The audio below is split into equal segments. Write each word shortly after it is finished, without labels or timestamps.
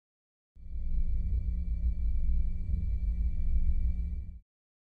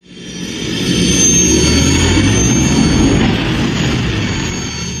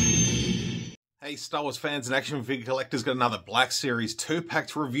Star Wars fans and action figure collectors, got another Black Series 2-pack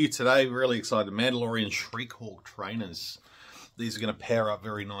to review today. Really excited. Mandalorian Shriek-Hawk trainers. These are going to pair up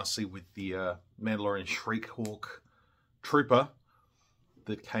very nicely with the Mandalorian Shriek-Hawk Trooper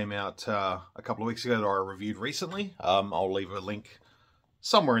that came out a couple of weeks ago that I reviewed recently. I'll leave a link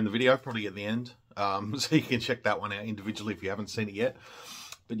somewhere in the video, probably at the end, so you can check that one out individually if you haven't seen it yet.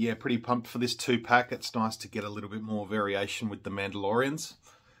 But yeah, pretty pumped for this 2-pack. It's nice to get a little bit more variation with the Mandalorians.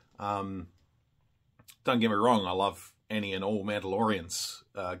 Don't get me wrong, I love any and all Mandalorians.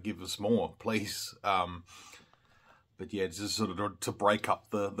 Give us more, please. But yeah, just sort of to break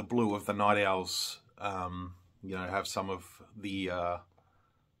up the blue of the Night Owls. You know, have some of the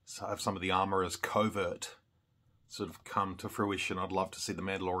armor as covert sort of come to fruition. I'd love to see the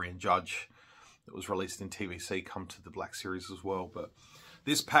Mandalorian Judge that was released in TVC come to the Black Series as well. But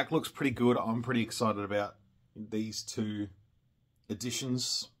this pack looks pretty good. I'm pretty excited about these two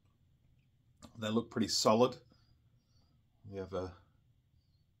editions. They look pretty solid. We have a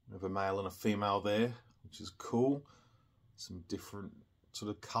male and a female there, which is cool. Some different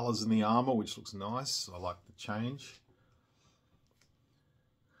sort of colours in the armour, which looks nice. I like the change.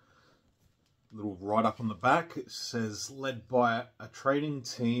 Little write-up on the back. It says, led by a training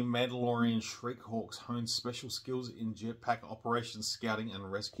team, Mandalorian Shriek-Hawks hone special skills in jetpack operations, scouting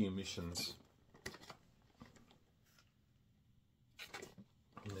and rescue missions.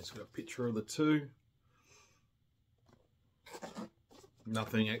 And there's got a picture of the two.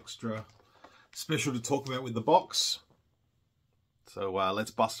 Nothing extra special to talk about with the box. So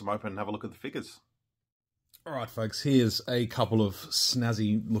let's bust them open and have a look at the figures. Alright folks, here's a couple of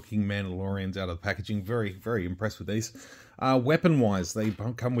snazzy looking Mandalorians out of the packaging. Very, very impressed with these. Weapon wise, they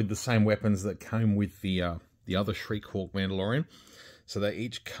come with the same weapons that came with the other Shriek-Hawk Mandalorian. So they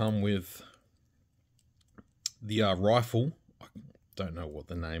each come with the rifle. I don't know what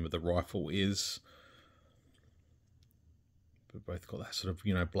the name of the rifle is. But both got that sort of,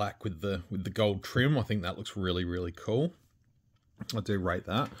 you know, black with the gold trim. I think that looks really, really cool. I do rate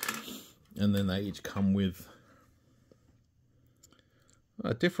that. And then they each come with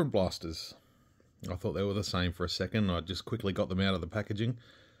different blasters. I thought they were the same for a second. I just quickly got them out of the packaging.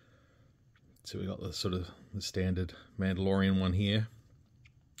 So we got the sort of the standard Mandalorian one here,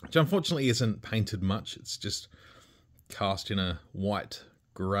 which unfortunately isn't painted much. It's just cast in a white,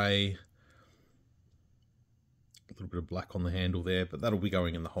 grey, a little bit of black on the handle there, but that'll be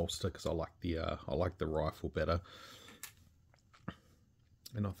going in the holster because I like the rifle better.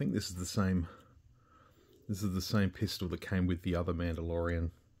 And I think this is the same. This is the same pistol that came with the other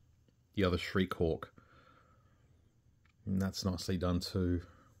Mandalorian, the other Shriek-Hawk, and that's nicely done too.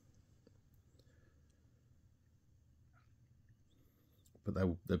 But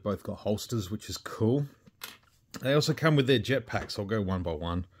they both got holsters, which is cool. They also come with their jetpacks. I'll go one by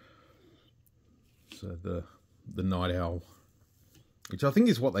one. So the Night Owl, which I think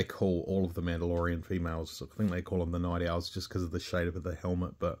is what they call all of the Mandalorian females. I think they call them the Night Owls just because of the shade of the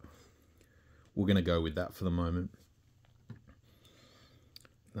helmet, but we're going to go with that for the moment.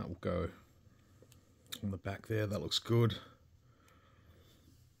 That will go on the back there. That looks good.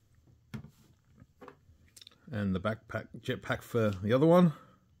 And the backpack, jetpack for the other one.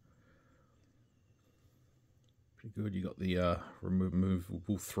 Pretty good. You got the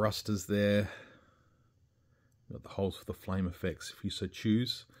removable thrusters there. Got the holes for the flame effects if you so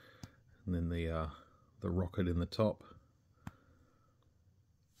choose, and then the rocket in the top.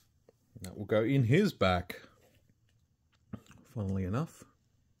 That will go in his back, funnily enough.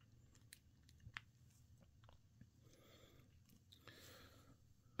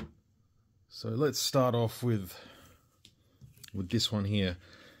 So let's start off with this one here.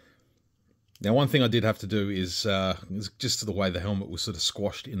 Now, one thing I did have to do is just the way the helmet was sort of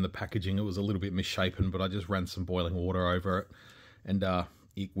squashed in the packaging. It was a little bit misshapen, but I just ran some boiling water over it, and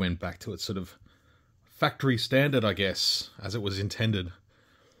it went back to its sort of factory standard, I guess, as it was intended.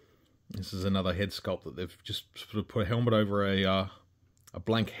 This is another head sculpt that they've just sort of put a helmet over a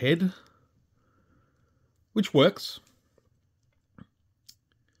blank head, which works.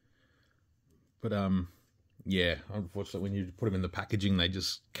 But yeah, unfortunately, when you put them in the packaging, they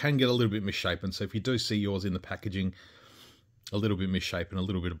just can get a little bit misshapen. So if you do see yours in the packaging a little bit misshapen, a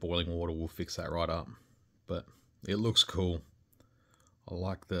little bit of boiling water will fix that right up. But it looks cool. I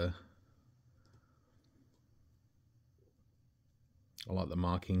like the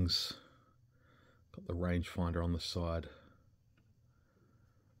markings. Got the rangefinder on the side.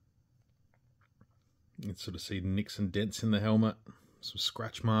 You can sort of see nicks and dents in the helmet. Some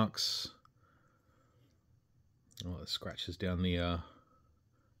scratch marks. Oh, the scratches down the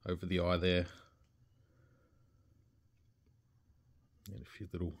over the eye there. And a few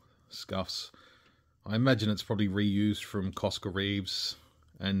little scuffs. I imagine it's probably reused from Cosca Reeves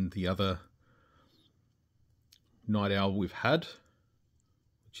and the other Night Owl we've had,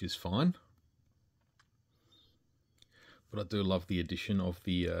 which is fine. But I do love the addition of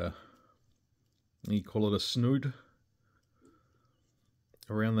the, you call it a snood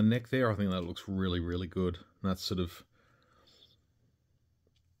around the neck there. I think that looks really, really good. And that's sort of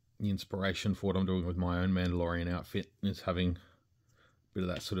the inspiration for what I'm doing with my own Mandalorian outfit, is having a bit of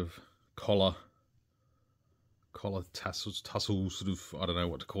that sort of collar tussle sort of, I don't know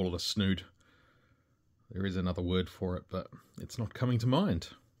what to call it, a snood. There is another word for it, but it's not coming to mind.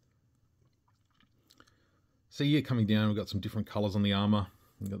 So yeah, coming down, we've got some different colours on the armour.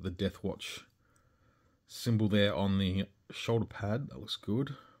 We've got the Death Watch symbol there on the shoulder pad. That looks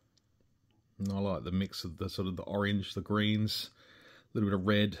good. And I like the mix of the sort of the orange, the greens, a little bit of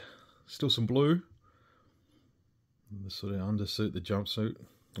red, still some blue. And the sort of undersuit, the jumpsuit,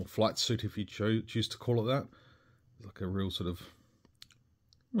 or flight suit if you choose to call it that. It's like a real sort of,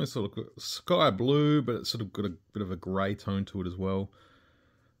 almost sort of sky blue, but it's sort of got a bit of a grey tone to it as well.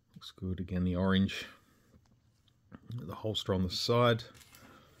 Looks good. Again, the orange. The holster on the side.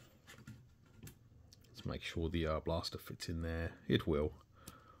 Let's make sure the blaster fits in there. It will.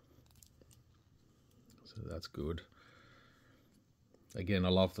 So that's good. Again, I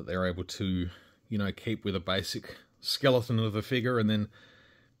love that they're able to, you know, keep with a basic skeleton of a figure, and then,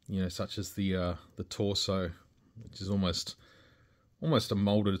 you know, such as the torso, which is almost a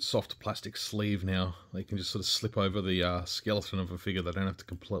molded soft plastic sleeve now. They can just sort of slip over the skeleton of a figure. They don't have to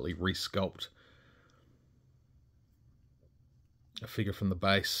completely resculpt a figure from the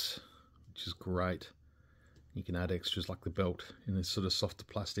base, which is great. You can add extras like the belt in this sort of softer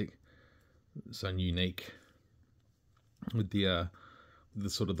plastic. So unique with the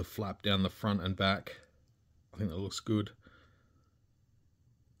sort of the flap down the front and back. I think that looks good.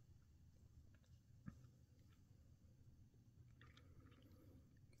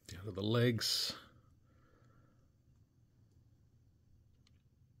 Down to the legs.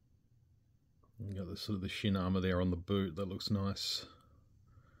 You got the sort of the shin armor there on the boot. That looks nice.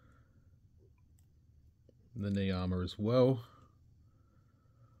 The knee armor as well.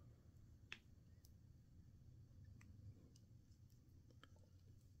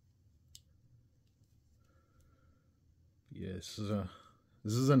 Yeah, this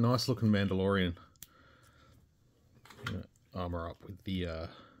is a nice looking Mandalorian. Armor up with the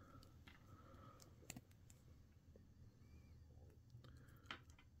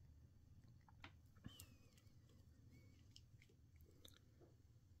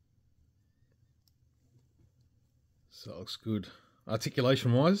so it looks good.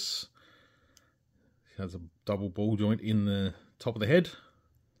 Articulation wise, it has a double ball joint in the top of the head,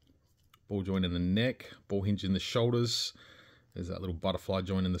 ball joint in the neck, ball hinge in the shoulders. There's that little butterfly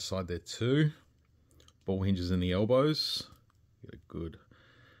joint in the side there too. Ball hinges in the elbows. Get a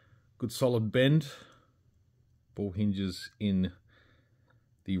good solid bend. Ball hinges in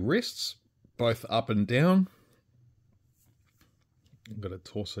the wrists, both up and down. Got a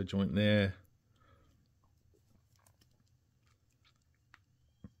torso joint there.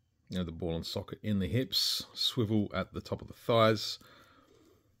 You know, the ball and socket in the hips, swivel at the top of the thighs,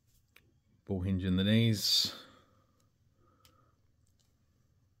 ball hinge in the knees,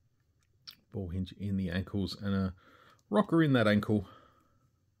 ball hinge in the ankles, and a rocker in that ankle.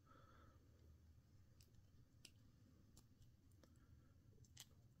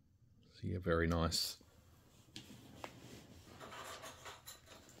 So yeah, very nice.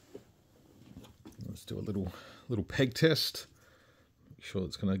 Let's do a little peg test. Sure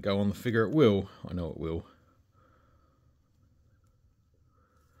it's going to go on the figure. It will. I know it will.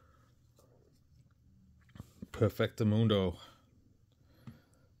 Perfectamundo.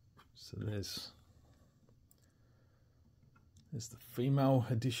 So there's the female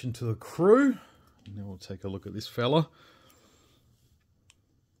addition to the crew. Now we'll take a look at this fella.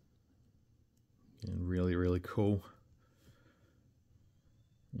 And really, really cool.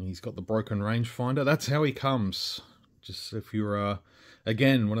 And he's got the broken rangefinder. That's how he comes. Just if you're,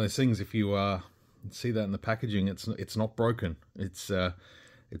 again, one of those things, if you see that in the packaging, it's not broken. It's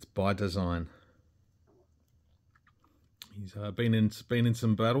by design. He's been in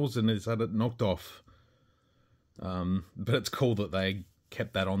some battles and he's had it knocked off. But it's cool that they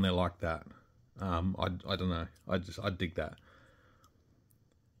kept that on there like that. I don't know. I dig that.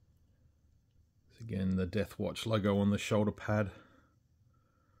 So again, the Death Watch logo on the shoulder pad.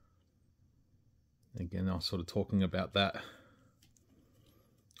 Again, I was sort of talking about that.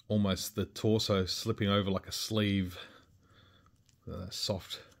 Almost the torso slipping over like a sleeve.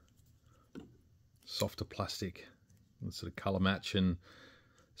 Softer plastic. Sort of colour match and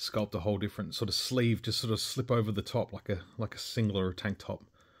sculpt a whole different sort of sleeve, just sort of slip over the top like a singlet or a tank top,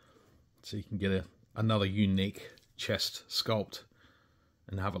 so you can get another unique chest sculpt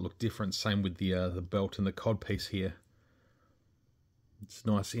and have it look different. Same with the belt and the cod piece here. It's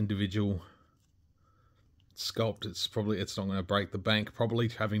nice individual sculpt. It's not going to break the bank probably,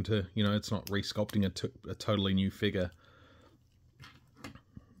 having to, you know, it's not re-sculpting a totally new figure.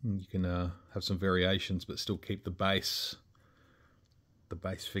 You can have some variations but still keep the base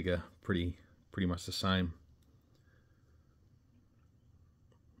figure pretty much the same,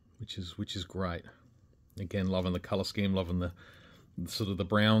 which is great. Again, loving the color scheme, loving the sort of the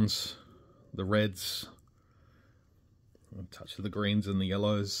browns, the reds, a touch of the greens and the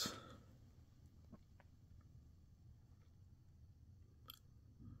yellows.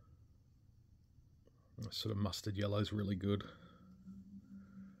 The sort of mustard yellow is really good.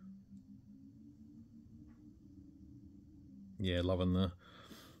 Yeah, loving the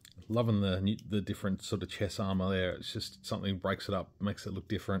different sort of chest armor there. It's just something breaks it up, makes it look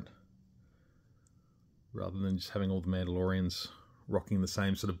different, rather than just having all the Mandalorians rocking the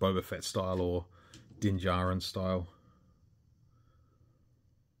same sort of Boba Fett style or Din Djarin style.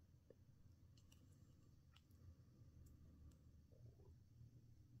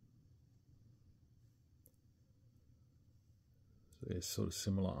 So there's sort of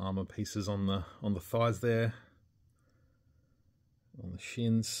similar armor pieces on the thighs there, on the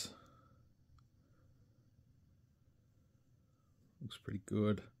shins. Looks pretty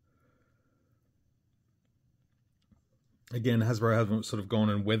good. Again, Hasbro hasn't sort of gone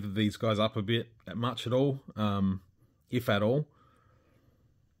and weathered these guys up a bit much at all, if at all.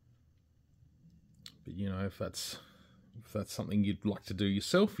 But you know, if that's something you'd like to do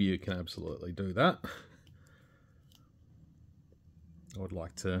yourself, you can absolutely do that. I would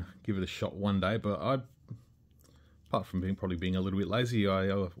like to give it a shot one day, but apart from probably being a little bit lazy, I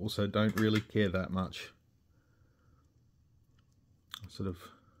also don't really care that much. Sort of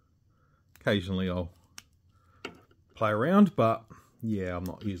occasionally I'll play around, but yeah, I'm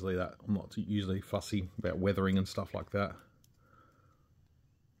not usually fussy about weathering and stuff like that.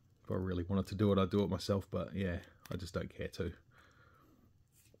 If I really wanted to do it, I'd do it myself, but yeah, I just don't care to.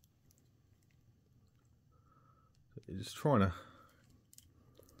 So you're just trying to.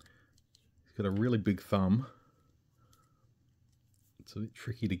 He's got a really big thumb. It's a bit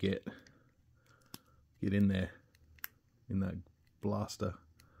tricky to get in there in that blaster,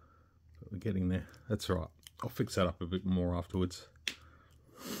 but we're getting there. That's right. I'll fix that up a bit more afterwards.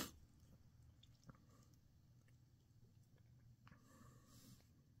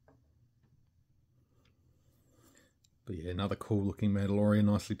 But yeah, another cool looking Mandalorian,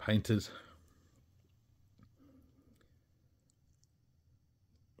 nicely painted.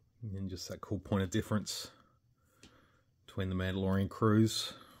 And just that cool point of difference between the Mandalorian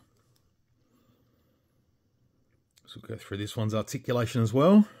crews. So we'll go through this one's articulation as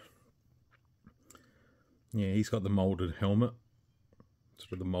well. Yeah, he's got the molded helmet,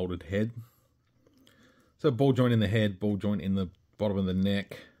 sort of the molded head. So ball joint in the head, ball joint in the bottom of the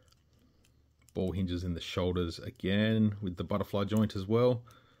neck, ball hinges in the shoulders again with the butterfly joint as well.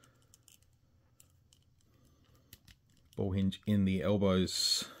 Ball hinge in the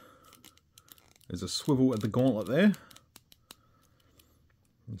elbows. There's a swivel at the gauntlet there.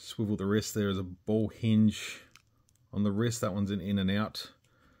 And swivel the wrist. There is a ball hinge on the wrist. That one's an in and out.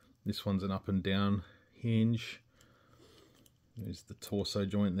 This one's an up and down hinge. There's the torso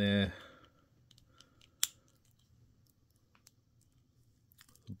joint there.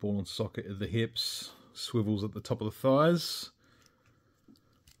 The ball and socket at the hips. Swivels at the top of the thighs.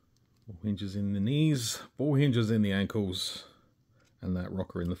 Ball hinges in the knees. Ball hinges in the ankles. And that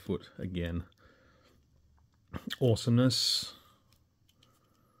rocker in the foot again. Awesomeness.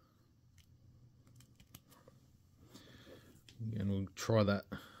 And we'll try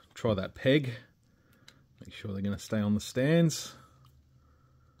that peg. Make sure they're going to stay on the stands.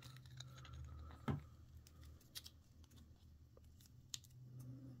 There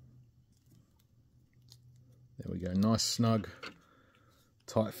we go, nice snug,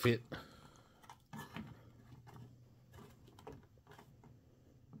 tight fit.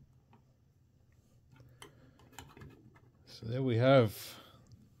 So there we have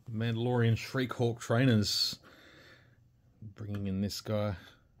Mandalorian Shriek-Hawk trainers. Bringing in this guy.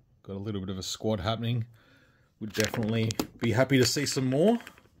 Got a little bit of a squad happening. Would definitely be happy to see some more.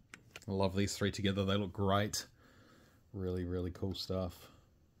 I love these three together. They look great. Really, really cool stuff.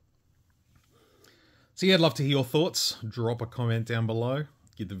 So yeah, I'd love to hear your thoughts. Drop a comment down below.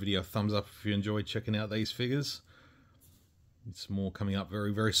 Give the video a thumbs up if you enjoyed checking out these figures. It's more coming up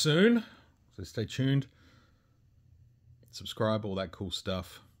very, very soon. So stay tuned. Subscribe, all that cool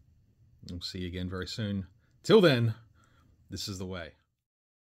stuff. We'll see you again very soon. Till then, this is the way.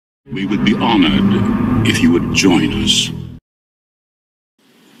 We would be honored if you would join us.